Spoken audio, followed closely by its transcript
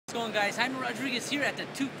What's going, guys? Jaime Rodriguez here at the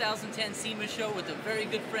 2010 Sema show with a very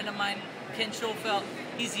good friend of mine, Ken Schofeldt.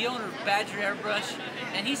 He's the owner of Badger Airbrush,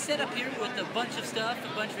 and he's set up here with a bunch of stuff,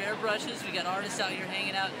 a bunch of airbrushes. We got artists out here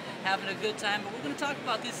hanging out, having a good time. But we're going to talk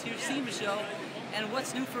about this here Sema show and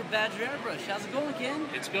what's new for Badger Airbrush. How's it going, Ken?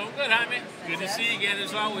 It's going good, Jaime. Good to see you again,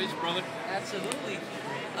 as always, brother. Absolutely.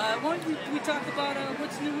 Why don't we talk about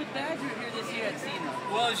what's new with Badger here this year at Sema?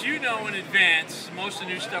 Well, as you know in advance, most of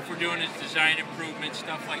the new stuff we're doing is design improvements,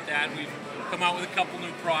 stuff like that. We've come out with a couple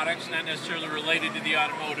new products, not necessarily related to the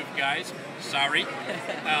automotive guys, sorry.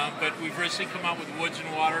 But we've recently come out with woods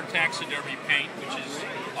and water taxidermy paint, which is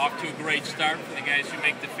off to a great start for the guys who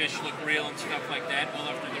make the fish look real and stuff like that, well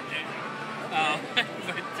after their day.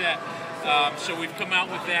 So we've come out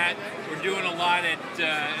with that. We're doing a lot at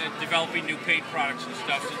developing new paint products and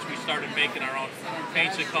stuff since we started making our own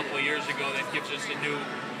paints a couple of years ago. That gives us a new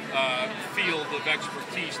field of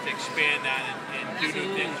expertise to expand on and do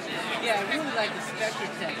new things. Yeah, I really like the Spectra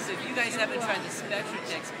text. So if you guys haven't tried the Spectra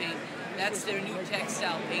text paint, that's their new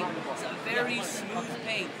textile paint. It's a very smooth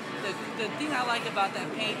paint. The thing I like about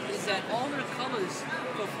that paint is that all their colors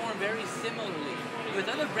perform very similarly. With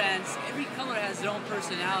other brands, every color has their own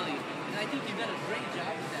personality, and I think you've done a great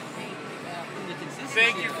job with that paint in the consistency.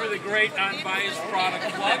 Thank you for the great unbiased product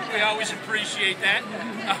plug. We always appreciate that.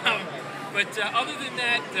 But other than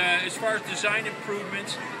that, as far as design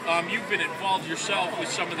improvements, you've been involved yourself with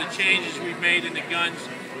some of the changes we've made in the guns,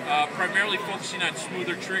 primarily focusing on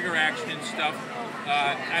smoother trigger action and stuff.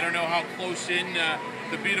 I don't know how close in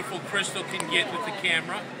the beautiful Crystal can get with the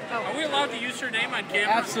camera. Are we allowed to use her name on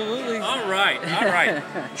camera? Absolutely. All right, all right.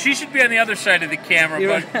 She should be on the other side of the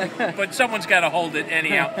camera, but someone's got to hold it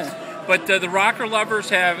anyhow. But the rocker levers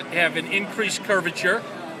have an increased curvature,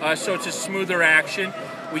 so it's a smoother action.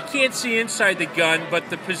 We can't see inside the gun, but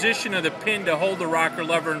the position of the pin to hold the rocker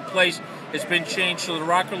lever in place has been changed, so the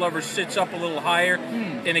rocker lever sits up a little higher,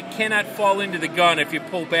 and it cannot fall into the gun if you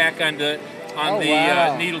pull back on the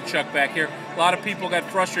needle chuck back here. A lot of people got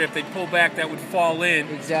frustrated if they pull back, that would fall in.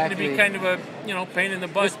 Exactly. It'd be kind of a pain in the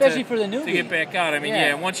butt, especially for the newbie, to get back out. I mean,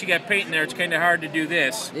 yeah, once you got paint in there, it's kind of hard to do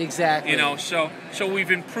this. Exactly. So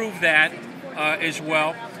we've improved that as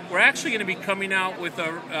well. We're actually going to be coming out with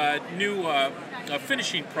a new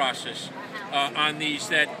finishing process on these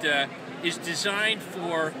that is designed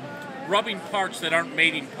for rubbing parts that aren't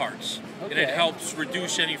mating parts, and it helps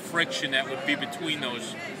reduce any friction that would be between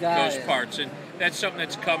those parts. And that's something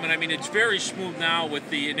that's coming. I mean, it's very smooth now with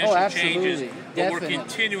the initial changes, but we're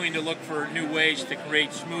continuing to look for new ways to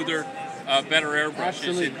create smoother, better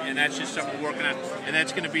airbrushes, and that's just something we're working on. And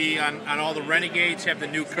that's going to be on all the Renegades. Have the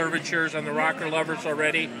new curvatures on the rocker levers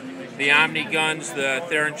already, the Omni guns, the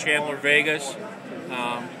Theron Chandler Vegas,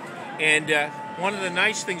 and one of the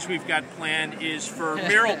nice things we've got planned is for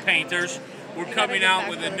mural painters. We're coming out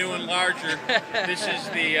with a new and larger.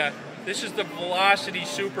 This is the Velocity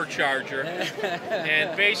Supercharger,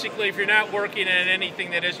 and basically, if you're not working on anything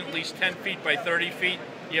that isn't at least 10 feet by 30 feet,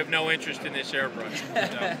 you have no interest in this airbrush.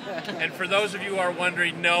 And for those of you who are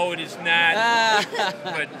wondering, no, it is not.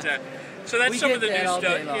 So that's some of the new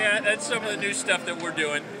stuff. Yeah, that's some of the new stuff that we're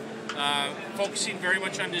doing. Focusing very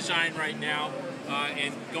much on design right now,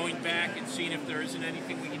 and going back and seeing if there isn't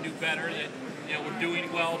anything we can do better that we're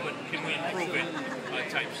doing well, but can we improve it,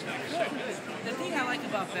 type stuff. So. The thing I like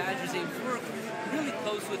about Badger is they work really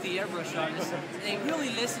close with the airbrush artists, and they really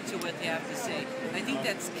listen to what they have to say. I think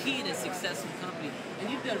that's key in a successful company, and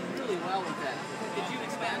you've done really well with that. Could you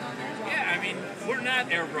expand on that? Yeah, I mean, we're not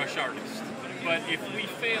airbrush artists, but if we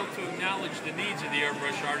fail to acknowledge the needs of the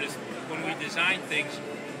airbrush artist when we design things,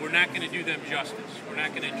 we're not going to do them justice. We're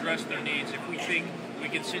not going to address their needs. If we think we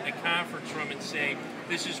can sit in a conference room and say,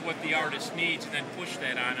 this is what the artist needs, and then push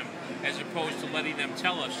that on them, as opposed to letting them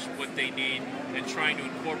tell us what they need and trying to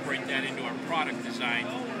incorporate that into our product design,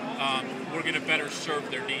 we're going to better serve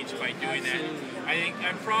their needs by doing that. I think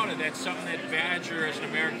I'm proud of that. Something that Badger, as an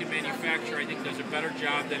American manufacturer, I think does a better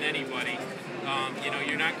job than anybody.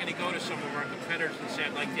 You're not going to go to some of our competitors and say,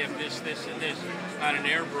 I'd like to have this, this, and this on an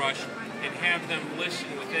airbrush, and have them listen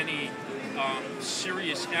with any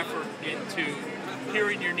serious effort into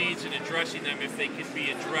hearing your needs and addressing them if they can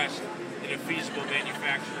be addressed in a feasible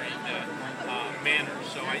manufacturing manner.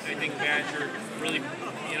 So I think Badger really,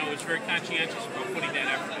 is very conscientious about putting that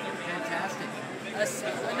effort in. Fantastic.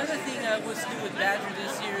 Another thing what's new with Badger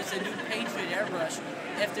this year is a new Patriot airbrush.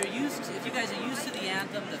 If you guys are used to the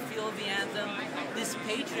Anthem, the feel of the Anthem, this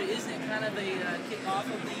Patriot isn't kind of a kickoff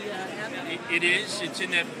of the Anthem? It is. It's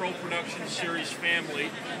in that Pro Production Series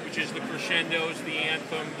family, which is the Crescendos, the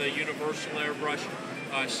Anthem, the Universal Airbrush,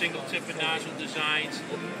 single tip and nozzle designs.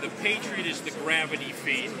 The Patriot is the gravity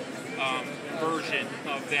feed. version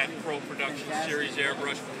of that Pro Production Series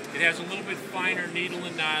airbrush. It has a little bit finer needle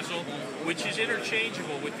and nozzle, which is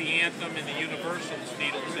interchangeable with the Anthem and the Universal's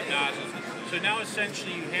needles and nozzles. So now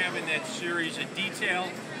essentially you have in that series a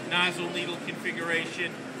detailed nozzle needle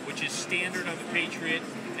configuration, which is standard on the Patriot,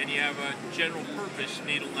 and you have a general purpose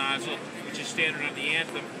needle nozzle, which is standard on the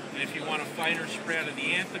Anthem. And if you want a finer spray out of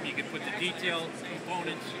the Anthem, you can put the detailed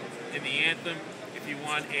components in the Anthem. If you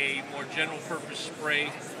want a more general purpose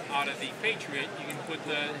spray out of the Patriot, you can put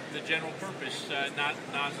the general purpose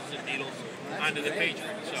nozzles and needles onto the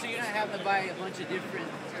Patriot. So you're not having to buy a bunch of different,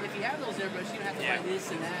 if you have those airbrushes, you don't have to buy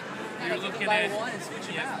this and that. You're looking buy at one and switch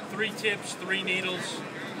them out. 3 tips, 3 needles.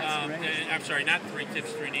 I'm sorry, not 3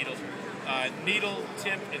 tips, 3 needles. Needle,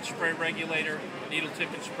 tip, and spray regulator. Needle,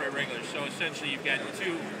 tip, and spray regulator. So essentially you've got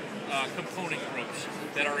 2 component groups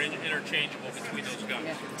that are interchangeable between those guns.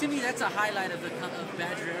 Yeah. To me, that's a highlight of the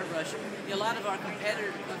Badger Airbrush. A lot of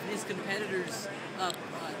his competitors'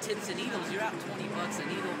 tips and needles, you're out $20 a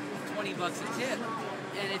needle, $20 a tip.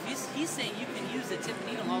 And if he's saying you can use the tip and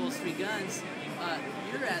needle on all those 3 guns,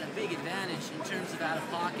 you're at a big advantage in terms of out of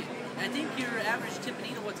pocket. And I think your average tip and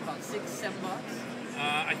needle, what's about $6, $7?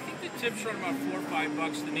 I think the tips run about $4 or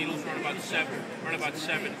 $5. The needles run about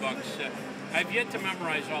 $7. I've yet to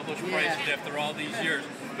memorize all those prices after all these years.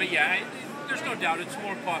 But yeah, there's no doubt it's a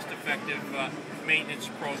more cost-effective maintenance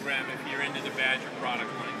program if you're into the Badger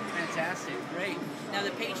product line. Fantastic, great. Now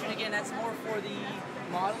the Patriot, again, that's more for the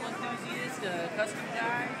model enthusiast, custom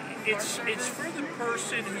guy? It's for the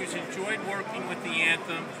person who's enjoyed working with the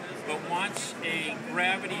Anthem but wants a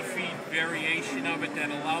gravity feed variation of it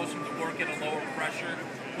that allows them to work at a lower pressure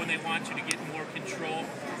when they want to get more control.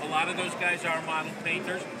 A lot of those guys are model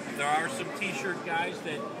painters. There are some t-shirt guys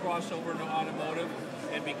that cross over to Automotive,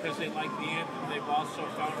 and because they like the Anthem, they've also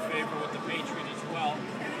found favor with the Patriot as well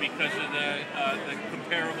because of the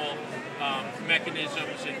comparable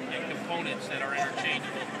mechanisms and components that are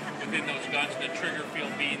interchangeable within those guns, the trigger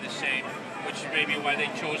field being the same, which is maybe why they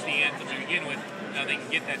chose the Anthem to begin with. Now they can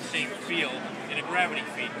get that same feel in a gravity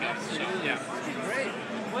feed gun. So, yeah. Great.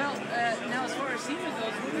 Well, now as far as Sema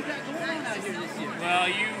goes, what do we got going on out here this year? Well,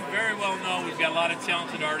 you very well know we've got a lot of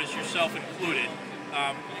talented artists, yourself included.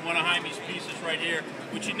 One of Jaime's pieces right here,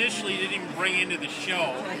 which initially didn't even bring into the show,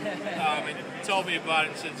 and told me about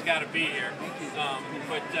it and said it's got to be here.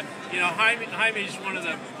 Jaime is one of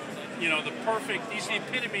the, the perfect, he's the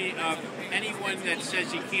epitome of anyone that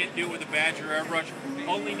says he can't do it with a Badger airbrush.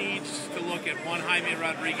 Only needs to look at one Jaime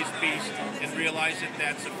Rodriguez piece and realize that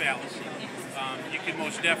that's a fallacy. You can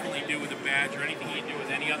most definitely do with a Badger anything you can do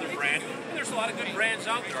with any other brand. And there's a lot of good brands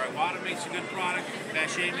out there. Iwata makes a good product,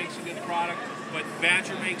 Badger makes a good product, but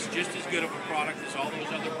Badger makes just as good of a product as all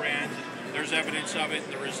those other brands. There's evidence of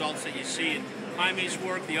it, the results that you see in Jaime's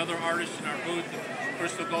work, the other artists in our booth. If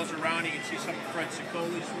Crystal goes around, you can see some of Fred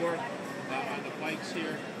Sicoli's work on the bikes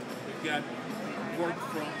here. We've got work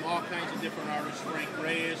from all kinds of different artists: Frank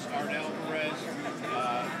Reyes, Art Alvarez,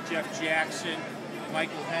 Jeff Jackson,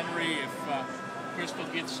 Michael Henry.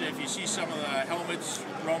 If you see some of the helmets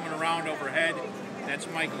roaming around overhead, that's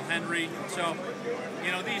Michael Henry. So,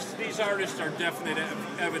 these artists are definite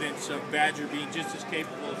evidence of Badger being just as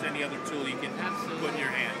capable as any other tool you can put in your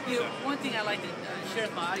hand. One thing I like to share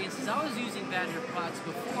with my audience is I was using Badger products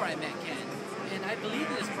before I met Ken, and I believe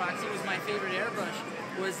in this product. It was my favorite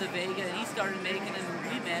airbrush was the Vega, and he started making it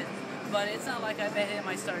and we met. But it's not like I met him,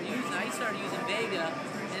 I started using it. I started using Vega,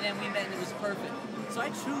 and then we met and it was perfect. So I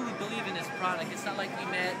truly believe in this product. It's not like we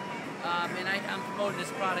met and I'm promoting this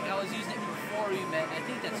product. I was using it before we met, and I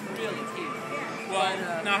think that's really key.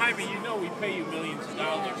 Well, now, Jaime, we pay you millions of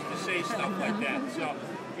dollars to say stuff like that. So,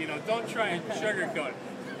 don't try and sugarcoat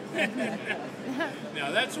it.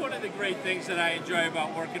 Now, that's one of the great things that I enjoy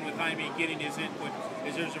about working with Jaime and getting his input,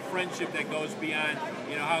 is there's a friendship that goes beyond,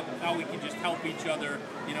 how we can just help each other,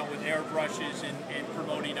 with airbrushes and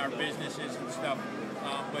promoting our businesses and stuff.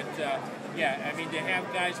 To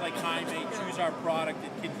have guys like Jaime choose our product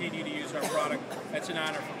and continue to use our product, that's an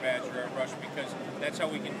honor for Badger Airbrush, because that's how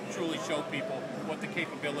we can truly show people what the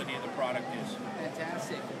capability of the product is.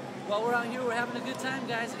 Fantastic. Well, we're out here, we're having a good time,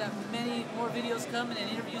 guys. I've got many more videos coming and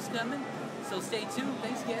interviews coming, so stay tuned.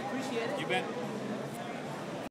 Thanks again, appreciate it. You bet.